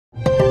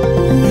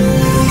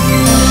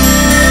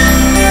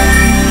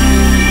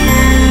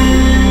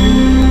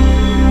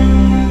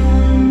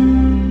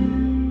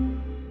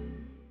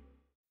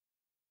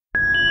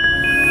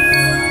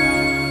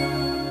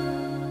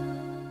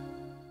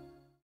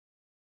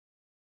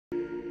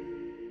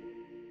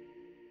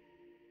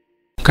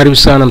Karibu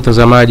sana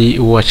mtazamaji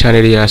wa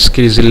channel ya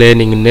Skills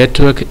Learning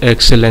Network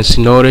Excellence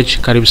Knowledge.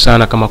 Karibu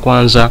sana. Kama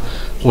kwanza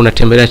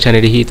unatembelea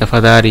channel hii,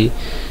 tafadhali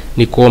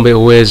ni kuombe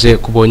uweze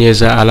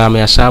kubonyeza alama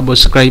ya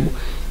subscribe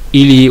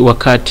ili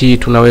wakati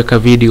tunaweka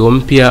video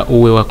mpya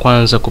uwe wa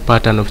kwanza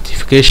kupata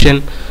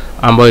notification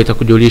ambayo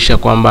itakujulisha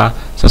kwamba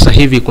sasa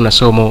hivi kuna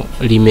somo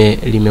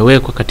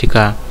limewekwa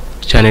katika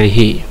channel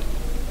hii.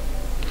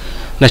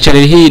 Na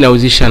channel hii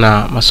inahusisha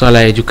na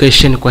masuala ya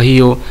education. Kwa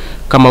hiyo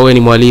kama wewe ni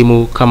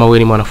mwalimu, kama wewe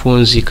ni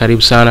mwanafunzi,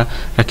 karibu sana.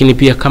 Lakini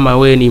pia kama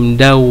wewe ni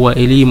mdau wa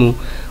elimu,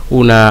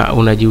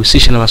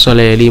 unajihusisha na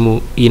masuala ya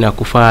elimu,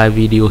 inakufaa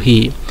video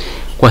hii.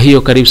 Kwa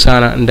hiyo karibu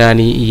sana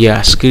ndani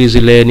ya Skills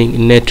Learning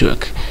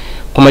Network.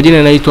 Kwa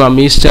majina naitwa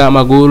Mr.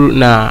 Maguru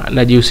na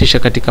najihusisha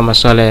katika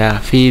masuala ya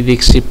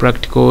physics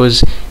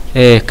practicals,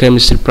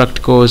 chemistry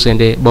practicals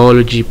and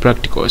biology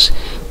practicals.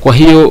 Kwa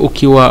hiyo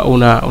ukiwa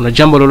una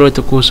jambo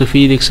lolote kuhusu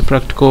physics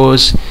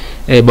practicals,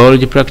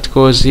 biology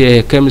practicals,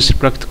 chemistry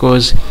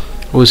practicals,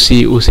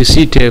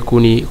 usisite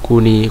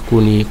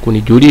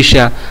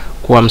kunijulisha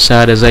kwa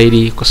msaada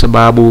zaidi, kwa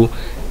sababu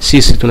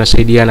sisi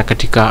tunasaidiana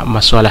katika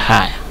masuala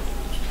haya.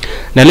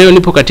 Na leo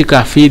nipo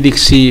katika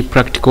physics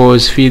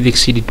practicals,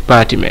 physics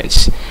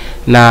departments.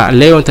 Na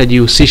leo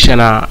nitajihusisha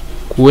na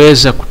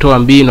kuweza kutoa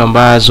mbinu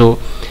ambazo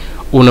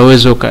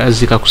unaweza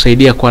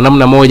zikakusaidia kwa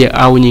namna moja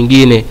au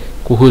nyingine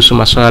kuhusu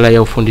masuala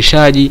ya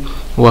ufundishaji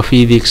wa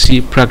physics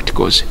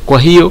practicals. Kwa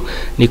hiyo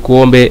ni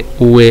kuombe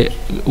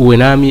uwe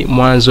nami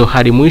mwanzo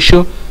hadi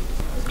mwisho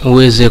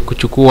uweze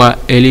kuchukua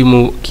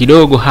elimu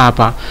kidogo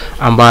hapa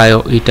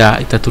ambayo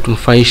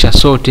itatunufaisha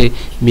sote,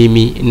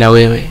 mimi na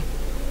wewe.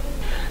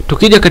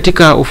 Tukija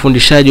katika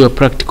ufundishaji wa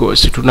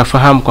practicals,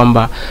 tunafahamu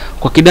kwamba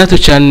kwa kidato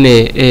cha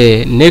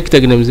 4 next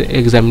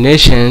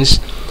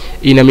examinations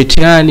ina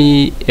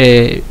mitihani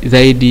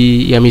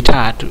zaidi ya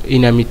mitatu,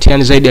 ina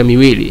mitihani zaidi ya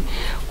miwili.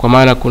 Kwa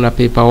maana kuna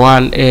paper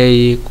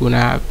 1A,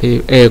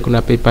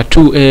 kuna paper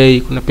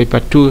 2A, kuna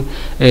paper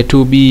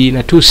 2B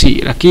na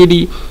 2C.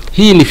 Lakini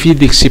hii ni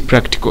physics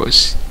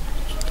practicals.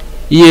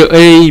 Hiyo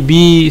A,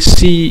 B,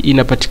 C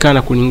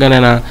inapatikana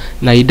kulingana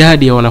na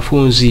idadi ya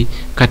wanafunzi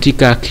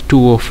katika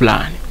kituo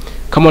fulani.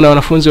 Kama una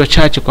wanafunzi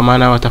wachache, kwa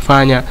maana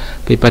watafanya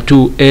paper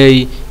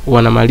 2A,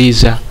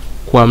 wanamaliza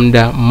kwa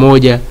muda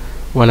mmoja,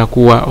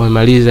 wanakuwa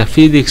wamemaliza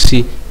physics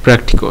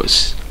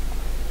practicals.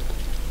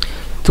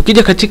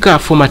 Tukija katika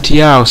format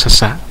yao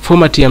sasa,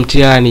 format ya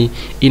mtihani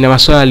ina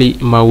maswali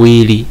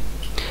mawili.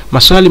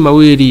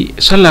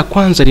 Swali la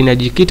kwanza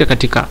linajikita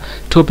katika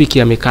topic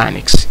ya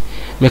mechanics.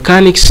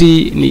 Mechanics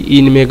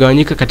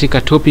imegawanyika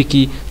katika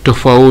topic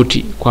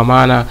tofauti, kwa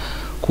maana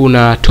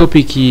kuna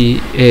topic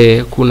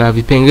kuna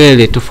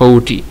vipengele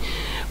tofauti.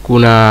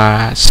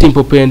 Kuna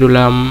simple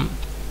pendulum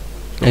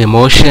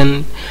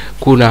motion,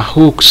 kuna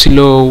Hooke's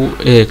law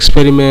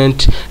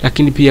experiment,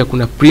 lakini pia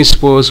kuna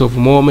principles of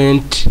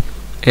moment.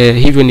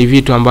 Hivyo ni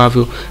vitu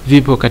ambavyo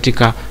vipo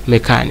katika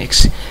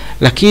mechanics.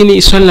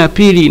 Lakini swali la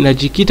pili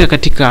linajikita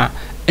katika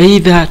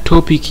either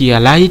topic ya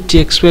light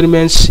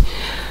experiments,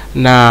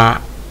 na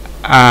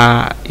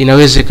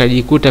inaweza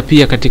kujikuta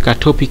pia katika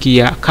topic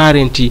ya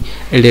current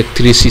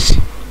electricity.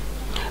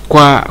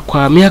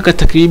 Kwa miaka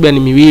takriban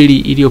miwili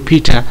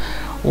iliyopita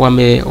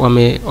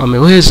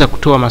wameweza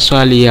kutoa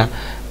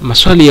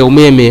maswali ya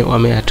umeme,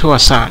 wameyatoa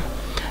sana.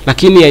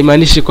 Lakini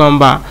haimaanishi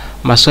kwamba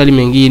maswali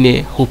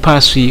mengine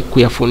hupaswi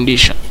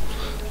kuyafundisha.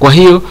 Kwa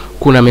hiyo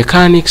kuna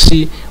mechanics,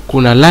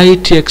 kuna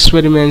light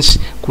experiments,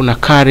 kuna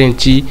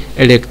current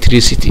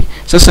electricity.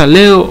 Sasa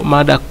leo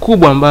mada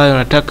kubwa ambayo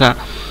nataka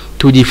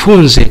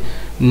tujifunze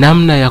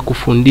namna ya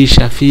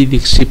kufundisha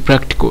physics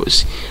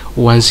practicals.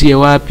 Uanzie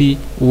wapi,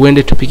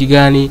 uende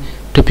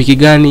topic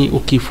gani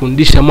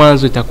ukifundisha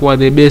mwanzo itakuwa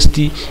the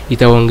best,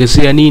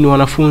 itaongezea nini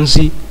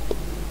wanafunzi,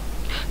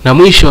 na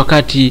mwisho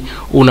wakati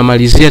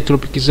unamalizia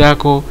topic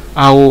zako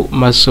au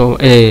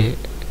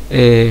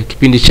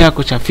kipindi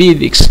chako cha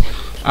physics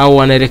au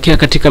wanaelekea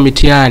katika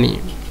mitihani,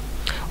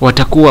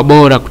 watakuwa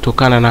bora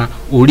kutokana na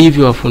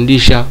ulivyo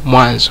wafundisha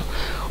mwanzo.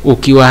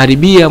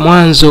 Ukiwaharibia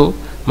mwanzo,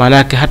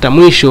 manake hata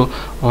mwisho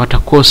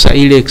watakosa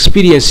ile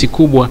experience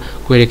kubwa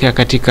kuelekea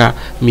katika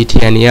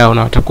mitihani yao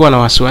na watakuwa na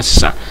wasiwasi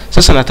sana.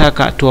 Sasa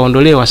nataka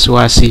tuwaondolee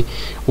wasiwasi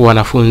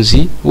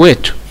wanafunzi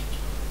wetu.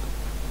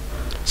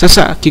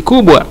 Sasa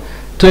kikubwa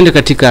tuende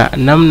katika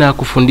namna ya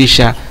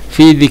kufundisha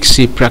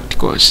physics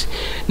practicals.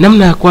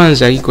 Namna ya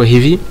kwanza iko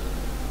hivi.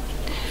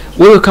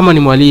 Wewe kama ni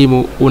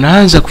mwalimu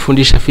unaanza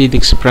kufundisha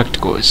physics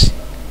practicals,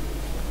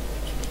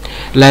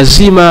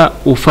 lazima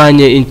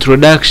ufanye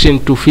introduction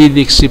to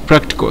physics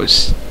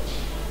practicals.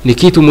 Ni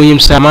kitu muhimu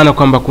sana,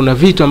 kwamba kuna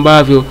vitu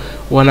ambavyo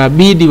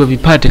wanabidi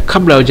wavipate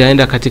kabla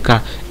hujaenda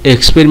katika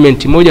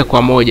experiment moja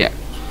kwa moja.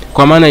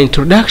 Kwa maana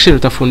introduction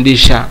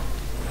utafundisha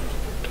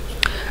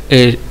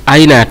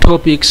aina ya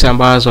topics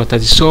ambazo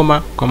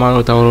watazisoma, kwa maana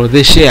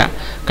utaorodheshea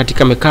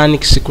katika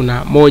mechanics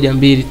kuna 1,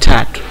 2,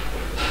 3.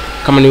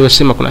 Kama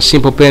nilivyosema, kuna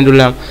simple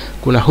pendulum,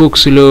 kuna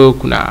Hooke's law,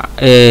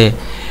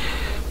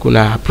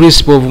 kuna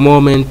principle of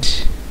moment.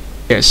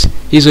 Yes,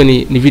 hizo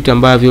ni vitu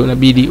ambavyo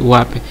inabidi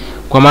wape.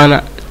 Kwa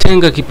maana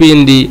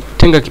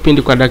tenga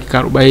kipindi kwa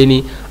dakika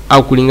 40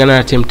 au kulingana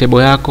na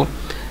timetable yako.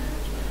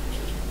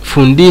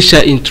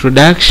 Fundisha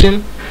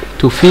introduction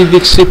to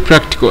physics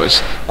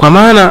practicals, kwa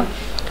maana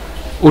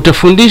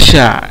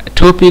utafundisha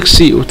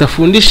topics,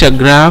 utafundisha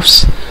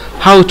graphs,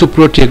 how to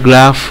plot a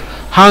graph,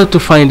 how to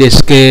find a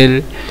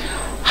scale,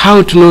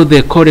 how to know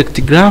the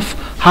correct graph,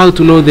 how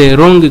to know the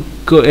wrong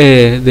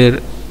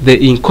the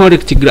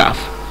incorrect graph.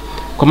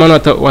 Kwa maana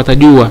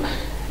watajua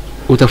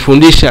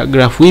utafundisha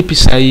graph ipi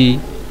sahihi,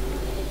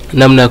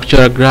 namna ya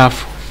kuchora graph,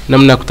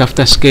 namna ya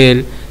kutafuta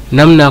scale,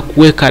 namna ya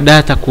kuweka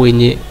data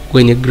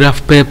kwenye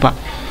graph paper.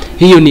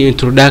 Hiyo ni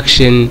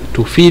introduction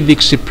to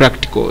physics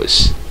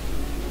practicals.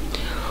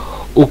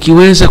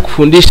 Ukiweza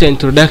kufundisha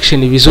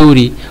introduction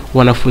vizuri,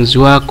 wanafunzi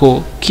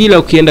wako kila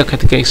ukienda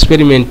katika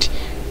experiment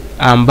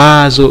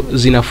ambazo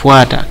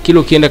zinafuata, kila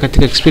ukienda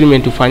katika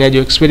experiment, ufanyaji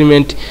wa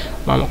experiment,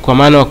 kwa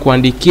maana wa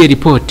kuandikia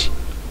report,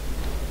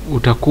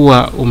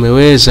 utakuwa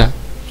umeweza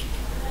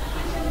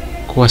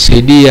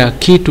kuwasaidia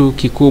kitu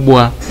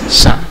kikubwa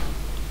sana.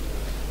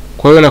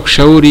 Kwa hiyo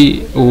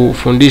nakushauri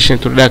ufundishe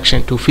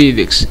introduction to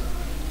physics.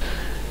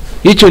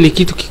 Hicho ni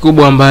kitu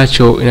kikubwa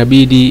ambacho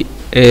inabidi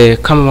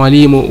kama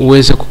mwalimu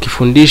uweze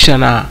kukifundisha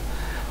na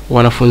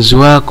wanafunzi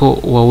wako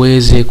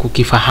waweze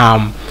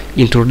kukifahamu.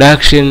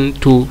 Introduction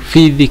to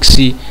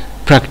physics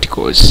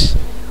practicals.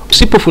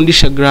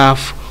 Usipofundisha graph,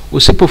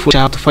 usipofundisha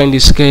how to find the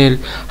scale,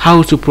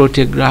 how to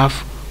plot a graph,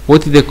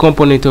 what is the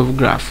component of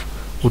graph,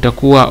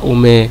 utakuwa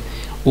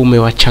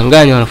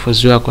umewachanganya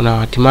wanafunzi wako na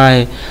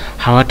hatimae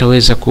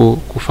hawataweza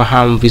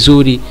kufahamu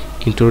vizuri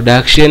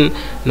introduction,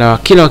 na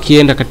kila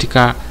wakienda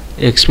katika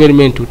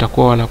experiment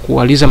utakuwa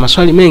wanakuuliza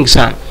maswali mengi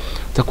sana,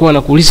 utakuwa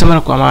wanakuuliza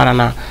mara kwa mara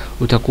na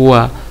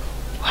utakuwa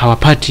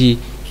hawapati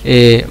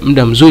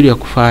muda mzuri wa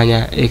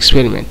kufanya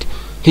experiment.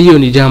 Hiyo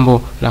ni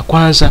jambo la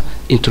kwanza,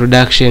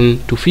 introduction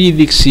to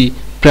physics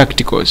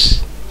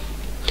practicals.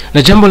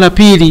 Na jambo la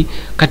pili,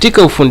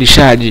 katika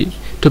ufundishaji,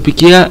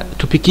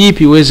 topiki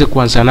ipi uweze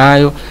kuanza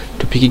nayo,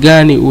 topiki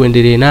gani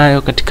uendelee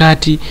nayo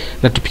katikati,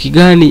 na topiki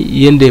gani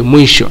iende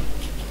mwisho,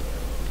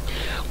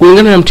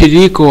 kulingana na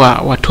mtiririko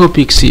wa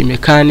topics: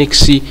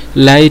 mechanics,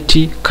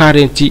 light,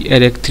 current,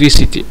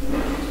 electricity.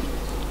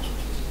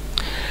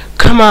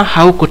 Kama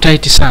hauko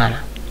tight sana,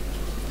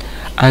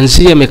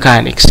 anzia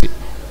mechanics.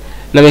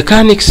 Na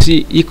mechanics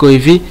iko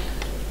hivi: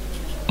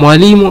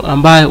 mwalimu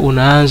ambaye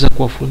unaanza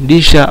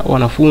kuwafundisha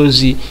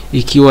wanafunzi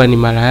ikiwa ni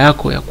mara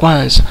yako ya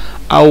kwanza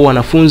au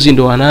wanafunzi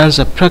ndio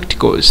wanaanza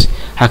practicals,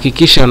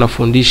 hakikisha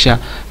unafundisha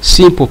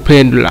simple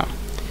pendulum.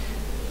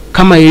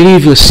 Kama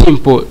ilivyo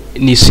simple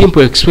ni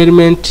simple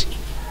experiment,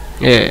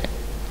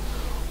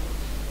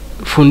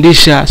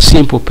 fundisha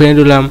simple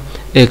pendulum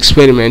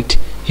experiment.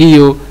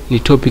 Hiyo ni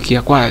topic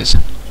ya kwanza.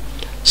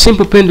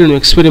 Simple pendulum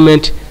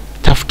experiment,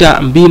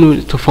 tafuta mbinu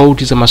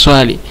tofauti za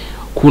maswali.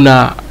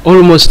 Kuna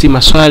almost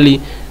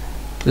maswali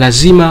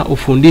lazima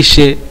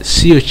ufundishe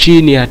sio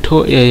chini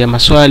ya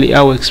maswali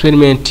au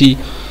experiment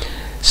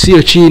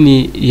sio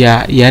chini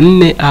ya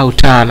 4 au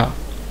 5,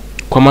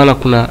 kwa maana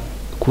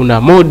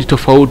kuna mode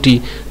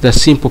tofauti za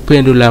simple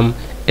pendulum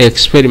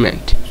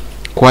experiment.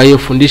 Kwa hiyo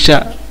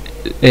fundisha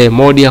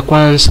mode ya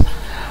kwanza,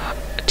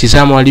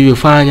 tizama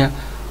walivyofanya,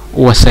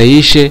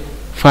 uwasahihishe,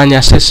 fanya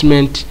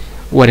assessment,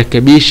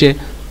 warekebishe,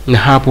 na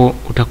hapo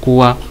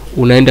utakuwa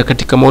unaenda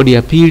katika mode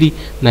ya pili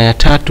na ya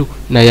tatu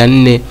na ya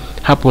 4.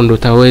 Hapo ndo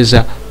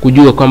utaweza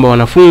kujua kwamba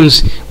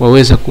wanafunzi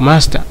wameweza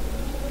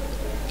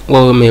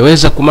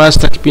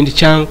kumaster kipindi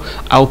changu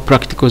au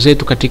practical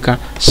zetu katika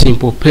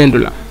simple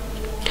pendulum.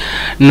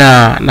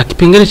 Na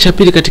kipengele cha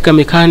pili katika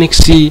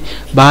mechanics,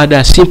 baada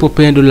ya simple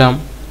pendulum,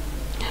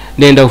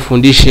 nenda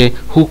ufundishe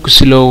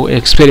Hooke's law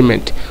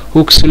experiment.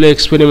 Hooke's law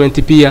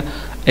experiment pia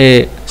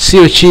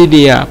sio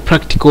chini ya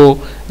practical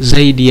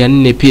zaidi ya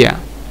 4 pia.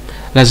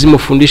 Lazima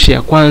ufundishe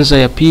ya kwanza,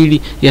 ya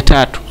pili, ya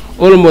tatu.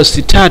 Almost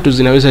 3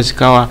 zinaweza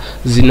zikawa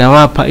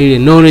zinawapa ile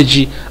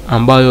knowledge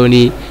ambayo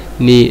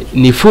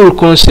ni full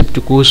concept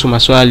kuhusu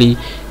maswali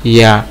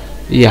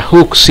ya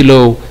Hooke's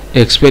law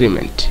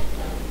experiment.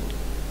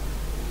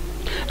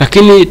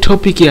 Lakini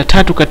topic ya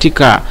 3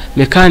 katika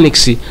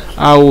mechanics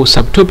au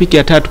subtopic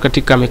ya 3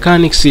 katika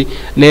mechanics,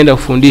 nenda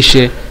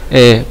ufundishe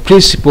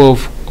principle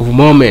of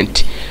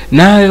moment.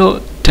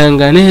 Nayo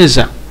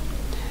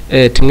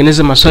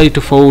tengeneza maswali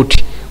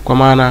tofauti, kwa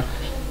maana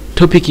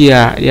topic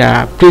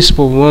ya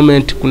principle of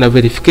moment kuna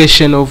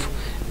verification of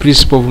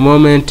principle of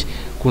moment,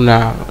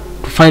 kuna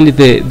to find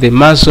the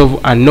mass of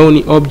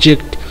unknown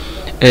object,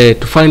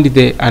 to find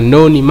the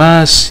unknown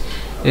mass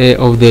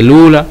of the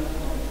ruler.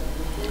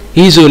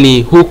 Hizo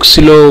ni Hooke's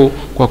law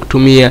kwa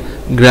kutumia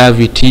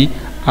gravity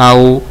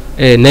au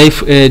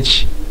knife edge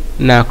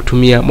na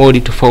kutumia mode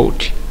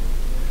tofauti.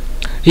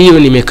 Hiyo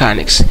ni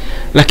mechanics.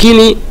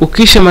 Lakini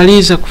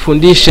ukishamaliza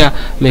kufundisha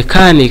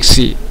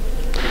mechanics,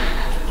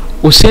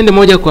 usiende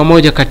moja kwa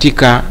moja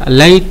katika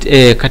light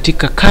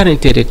katika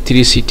current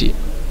electricity.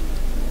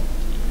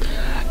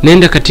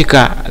 Nenda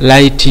katika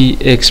light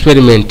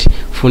experiment,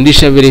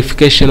 fundisha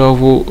verification of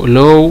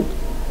law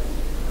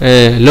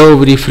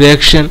of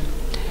reflection.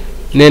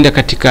 Nenda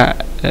katika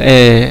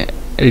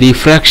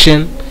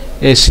refraction,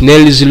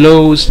 Snell's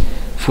laws.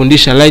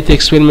 Fundisha light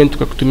experiment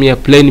kwa kutumia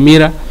plane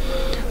mirror.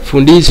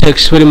 Fundisha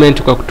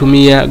experiment kwa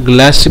kutumia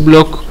glass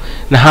block,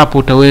 na hapo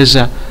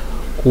utaweza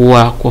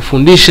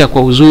kuwafundisha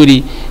kwa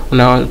uzuri,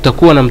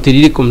 utakuwa na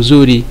mtiririko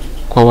mzuri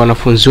kwa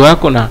wanafunzi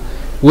wako, na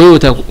wewe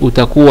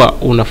utakuwa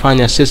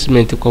unafanya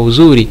assessment kwa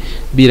uzuri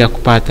bila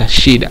kupata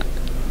shida.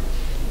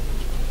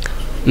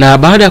 Na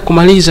baada ya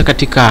kumaliza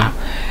katika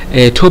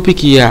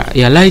topic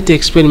ya light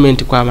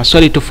experiment kwa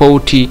maswali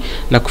tofauti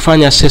na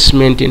kufanya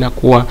assessment na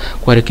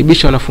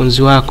kuwarekebisha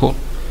wanafunzi wako,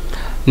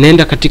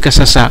 nenda katika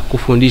sasa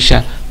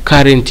kufundisha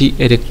current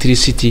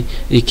electricity,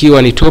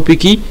 ikiwa ni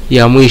topic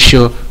ya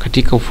mwisho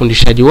katika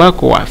ufundishaji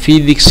wako wa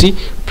physics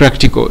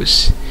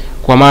practicals.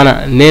 Kwa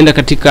maana nenda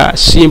katika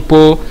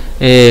simple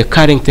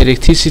current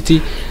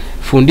electricity,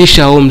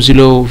 fundisha Ohm's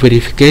law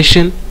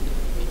verification.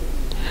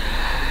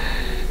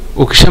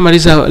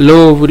 Ukishamaliza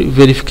law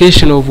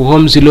verification of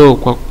Ohm's law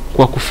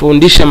kwa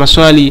kufundisha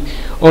maswali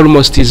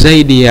almost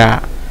zaidi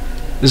ya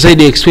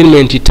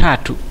experiment 3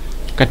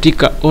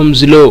 katika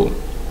Ohm's law,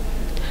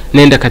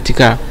 nenda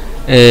katika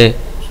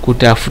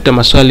kutafuta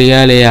maswali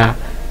yale ya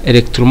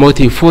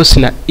electromotive force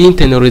na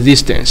internal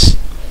resistance.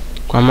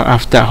 Kwa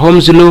after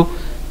Ohm's law,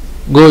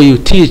 go you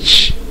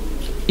teach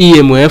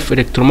EMF,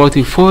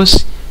 electromotive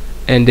force,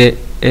 and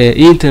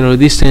internal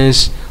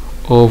resistance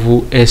of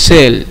a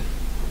cell.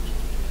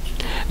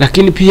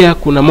 Lakini pia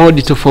kuna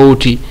modi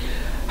tofauti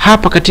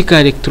hapa katika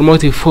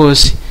electromotive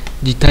force.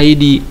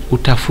 Jitahidi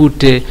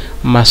utafute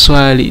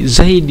maswali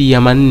zaidi ya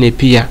 4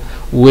 pia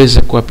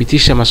uweze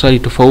kuwapitisha maswali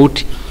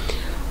tofauti.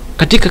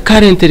 Katika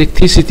current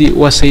electricity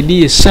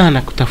wasaidie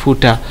sana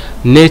kutafuta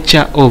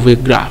nature of a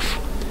graph.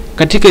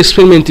 Katika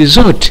experiment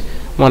zote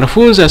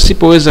mwanafunzi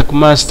asipoweza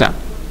kumaster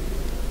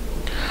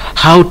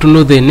how to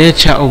know the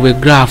nature of a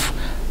graph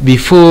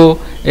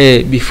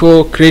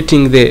before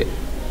creating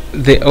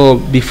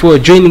before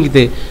joining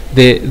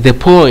the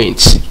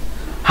points,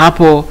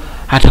 hapo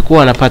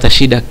hatakuwa anapata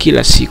shida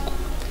kila siku.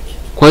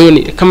 Kwa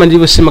hiyo kama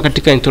nilivyosema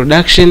katika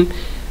introduction,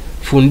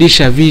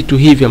 fundisha vitu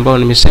hivi ambavyo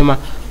nimesema: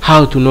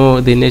 how to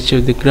know the nature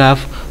of the graph,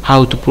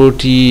 how to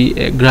plot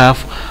a graph,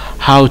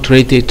 how to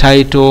write a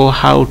title,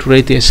 how to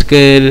write a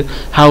scale,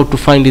 how to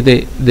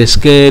find the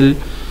scale,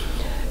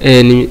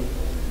 and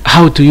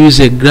how to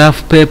use a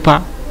graph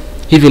paper.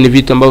 Hivi ni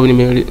vitu ambavyo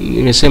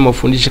nimesema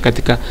ufundishe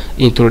katika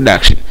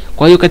introduction.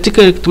 Kwa hiyo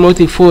katika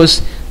electromotive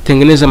force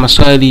tengeneza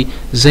maswali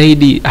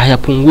zaidi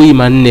hayapungui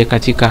 4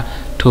 katika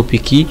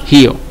topiki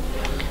hiyo.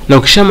 Na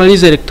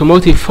ukishamaliza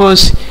electromotive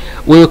force,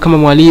 wewe kama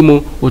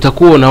mwalimu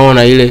utakuwa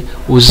unaona ile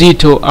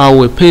uzito au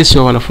wepesi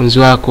wa wanafunzi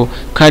wako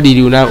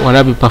kadiri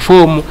wanavyo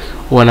perform,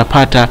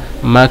 wanapata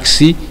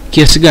maxi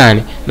kiasi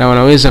gani na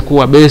wanaweza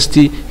kuwa best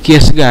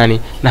kiasi gani,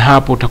 na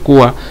hapo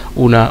utakuwa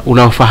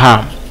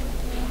unafahamu.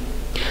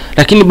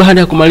 Lakini baada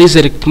ya kumaliza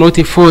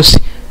electromotive force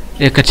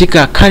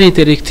katika current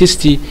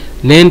electricity,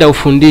 nenda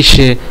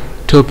ufundishe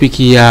topic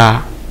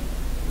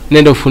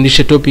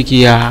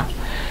ya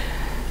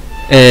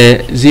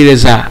zile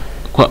za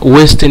kwa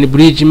Western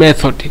bridge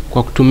method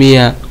kwa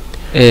kutumia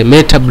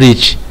meta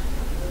bridge,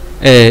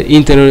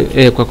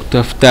 kwa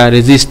kutafuta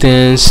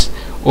resistance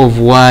of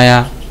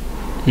wire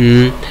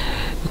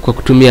kwa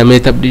kutumia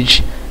meta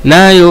bridge.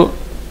 Nayo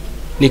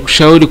ni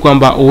kushauri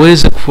kwamba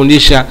uweze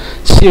kufundisha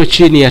sio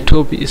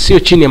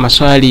chini ya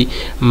maswali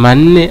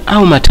 4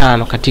 au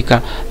 5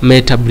 katika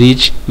meta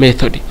bridge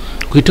method.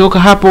 Ukitoka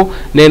hapo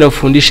nenda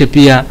ufundishe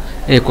pia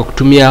kwa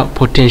kutumia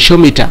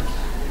potentiometer.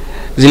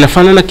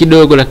 Zinafanana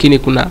kidogo lakini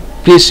kuna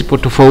principle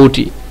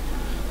tofauti.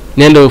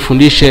 Nenda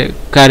ufundishe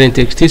current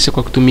electricity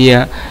kwa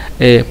kutumia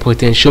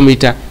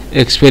potentiometer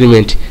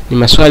experiment. Ni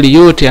maswali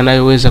yote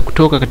yanayoweza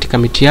kutoka katika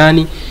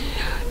mitihani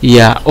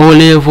ya O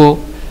level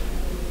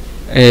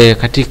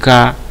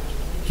katika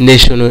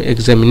national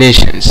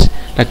examinations.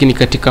 Lakini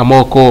katika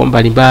moko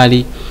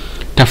mbalimbali,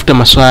 tafuta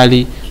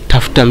maswali,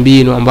 tafuta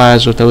mbinu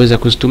ambazo utaweza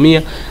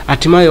kuzitumia,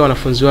 hatimaye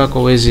wanafunzi wako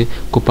waweze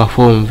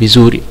kuperform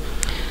vizuri.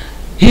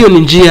 Hiyo ni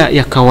njia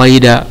ya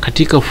kawaida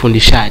katika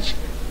ufundishaji.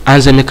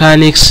 Anza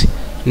mechanics,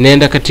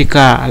 nenda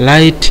katika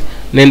light,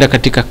 nenda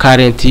katika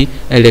current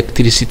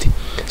electricity.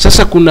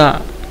 Sasa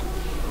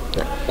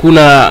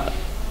kuna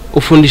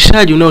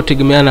ufundishaji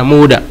unaotegemeana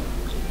muda.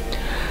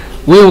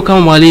 Wewe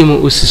kama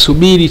mwalimu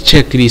usisubiri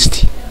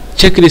checklist.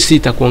 Checklist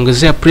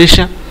itakuongezea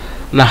pressure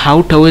na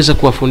hautaweza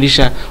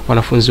kuwafundisha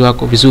wanafunzi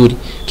wako vizuri.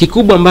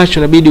 Kikubwa ambacho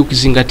inabidi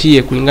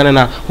ukizingatie kulingana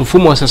na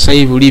mfumo wa sasa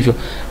hivi ulivyo,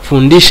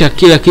 fundisha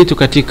kila kitu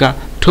katika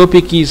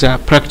topic za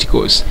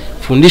practicals.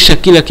 Fundisha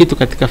kila kitu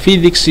katika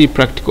physics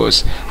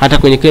practicals. Hata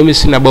kwenye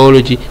chemistry na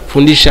biology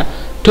fundisha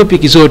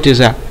topic zote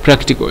za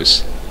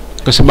practicals.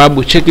 Kwa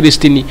sababu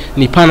checklist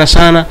ni pana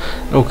sana,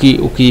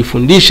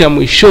 ukifundisha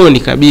mwishoni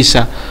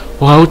kabisa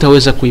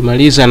hautaweza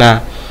kuimaliza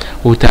na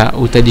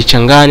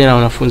utajichanganya na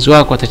wanafunzi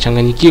wako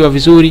watachanganyikiwa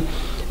vizuri,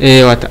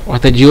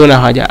 watajiona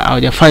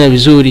hawajafanya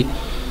vizuri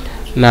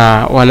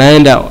na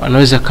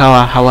wanaweza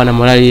kawa hawana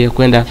morali ya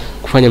kwenda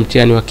kufanya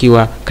mtihani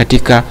wakiwa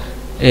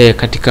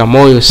katika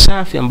moyo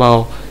safi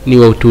ambao ni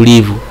wa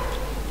utulivu.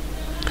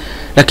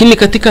 Lakini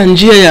katika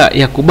njia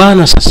ya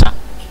kubana sasa,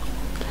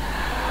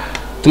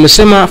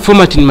 Tumesema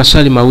format ni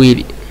maswali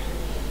mawili.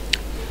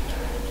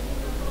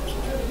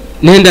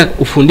 Nenda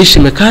ufundishe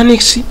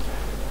mechanics,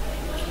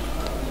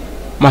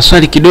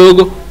 maswali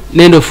kidogo.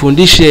 Nenda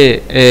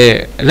ufundishe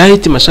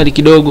light, maswali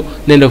kidogo.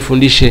 Nenda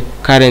ufundishe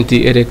current,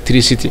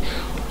 electricity.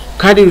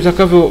 Kadri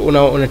utakavyo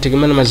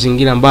unategemea na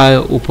mazingira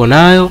ambayo upo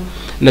nayo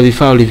na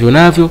vifaa ulivyo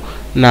navyo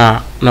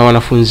na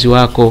wanafunzi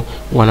wako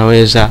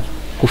wanaweza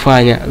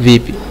kufanya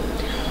vipi.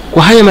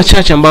 Kwa haya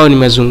machache ambayo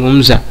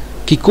nimezungumza,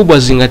 kikubwa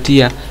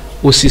zingatia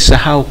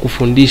usisahau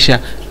kufundisha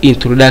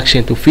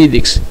introduction to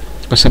physics,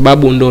 kwa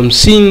sababu ndo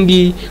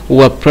msingi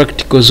wa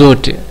practical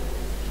zote.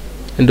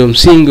 Ndo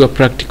msingi wa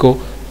practical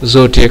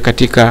zote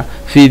katika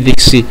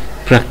physics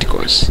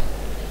practicals.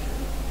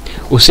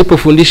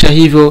 Usipofundisha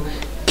hivyo,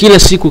 kila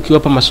siku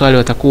ukiwapa maswali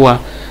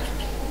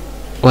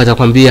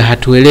watakwambia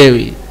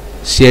hatuelewi.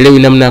 Sielewi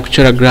namna ya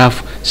kuchora graph,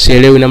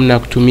 sielewi namna ya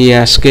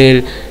kutumia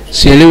scale,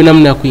 sielewi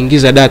namna ya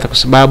kuingiza data, kwa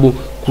sababu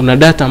kuna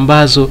data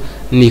ambazo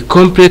ni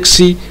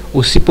complex.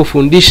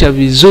 Usipofundisha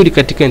vizuri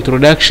katika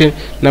introduction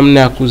namna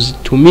ya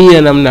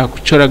kuzitumia, namna ya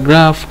kuchora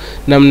graph,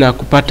 namna ya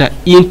kupata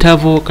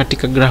interval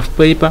katika graph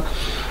paper,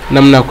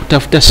 namna ya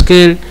kutafuta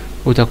scale,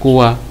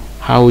 utakuwa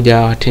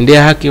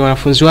haujawatendea haki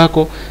wanafunzi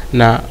wako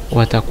na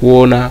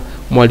watakuona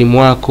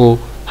mwalimu wako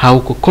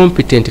hauko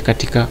competent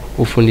katika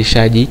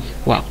ufundishaji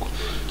wako.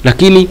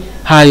 Lakini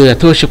hayo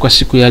yatoshe kwa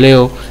siku ya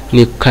leo.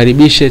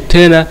 Nikukaribishe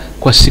tena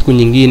kwa siku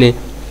nyingine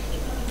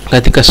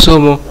katika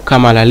somo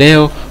kama la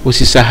leo.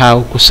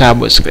 Usisahau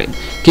kusubscribe.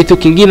 Kitu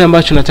kingine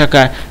ambacho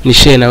nataka ni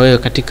share na wewe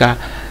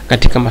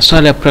katika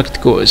masuala ya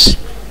practicals.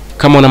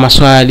 Kama una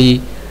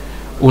maswali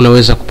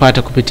unaweza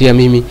kupata kupitia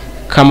mimi.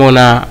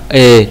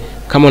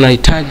 Kama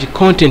unahitaji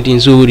content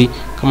nzuri,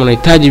 kama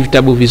unahitaji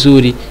vitabu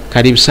vizuri,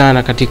 karibu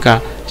sana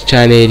katika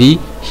channel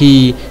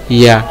hii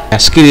ya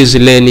Skills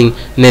Learning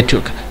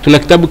Network. Tuna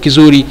kitabu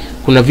kizuri,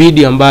 kuna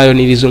video ambayo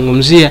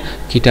nilizungumzia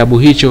kitabu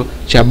hicho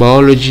cha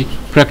biology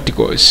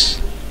practicals.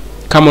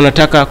 Kama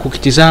unataka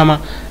kukitizama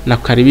na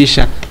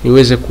kukaribisha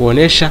niweze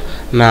kuonesha,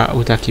 na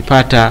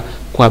utakipata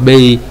kwa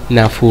bei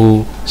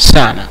nafuu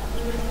sana.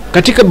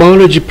 Katika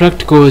biology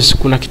practicals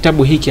kuna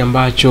kitabu hiki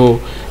ambacho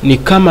ni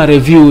kama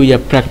review ya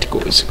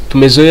practicals.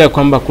 Tumezoea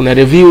kwamba kuna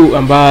review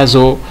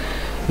ambazo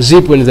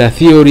zipo ni za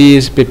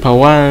theories, paper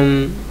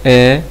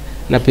 1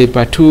 na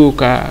paper 2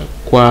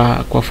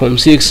 kwa form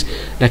 6,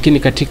 lakini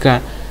katika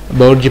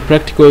biology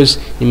practicals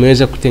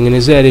nimeweza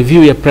kutengenezea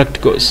review ya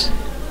practicals.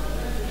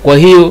 Kwa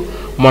hiyo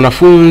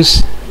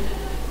mwanafunzi,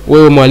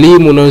 wewe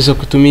mwalimu unaweza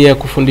kutumia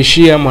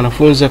kufundishia,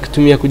 mwanafunzi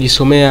akitumia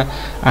kujisomea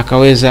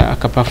akaweza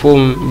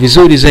akaperform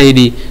vizuri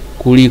zaidi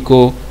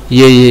kuliko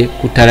yeye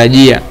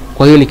kutarajia.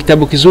 Kwa hiyo ni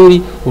kitabu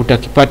kizuri,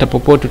 utakipata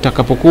popote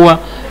utakapokuwa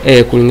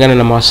kulingana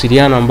na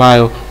mawasiliano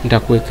ambayo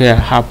nitakuwekea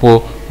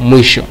hapo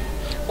mwisho.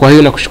 Kwa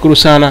hiyo nakushukuru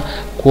sana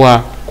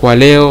kwa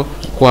leo,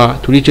 kwa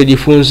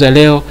tulichojifunza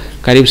leo.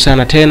 Karibu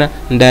sana tena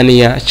ndani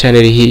ya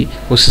channel hii.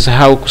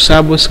 Usisahau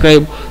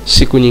kusubscribe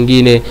siku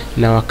nyingine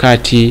na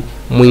wakati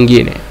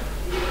mwingine.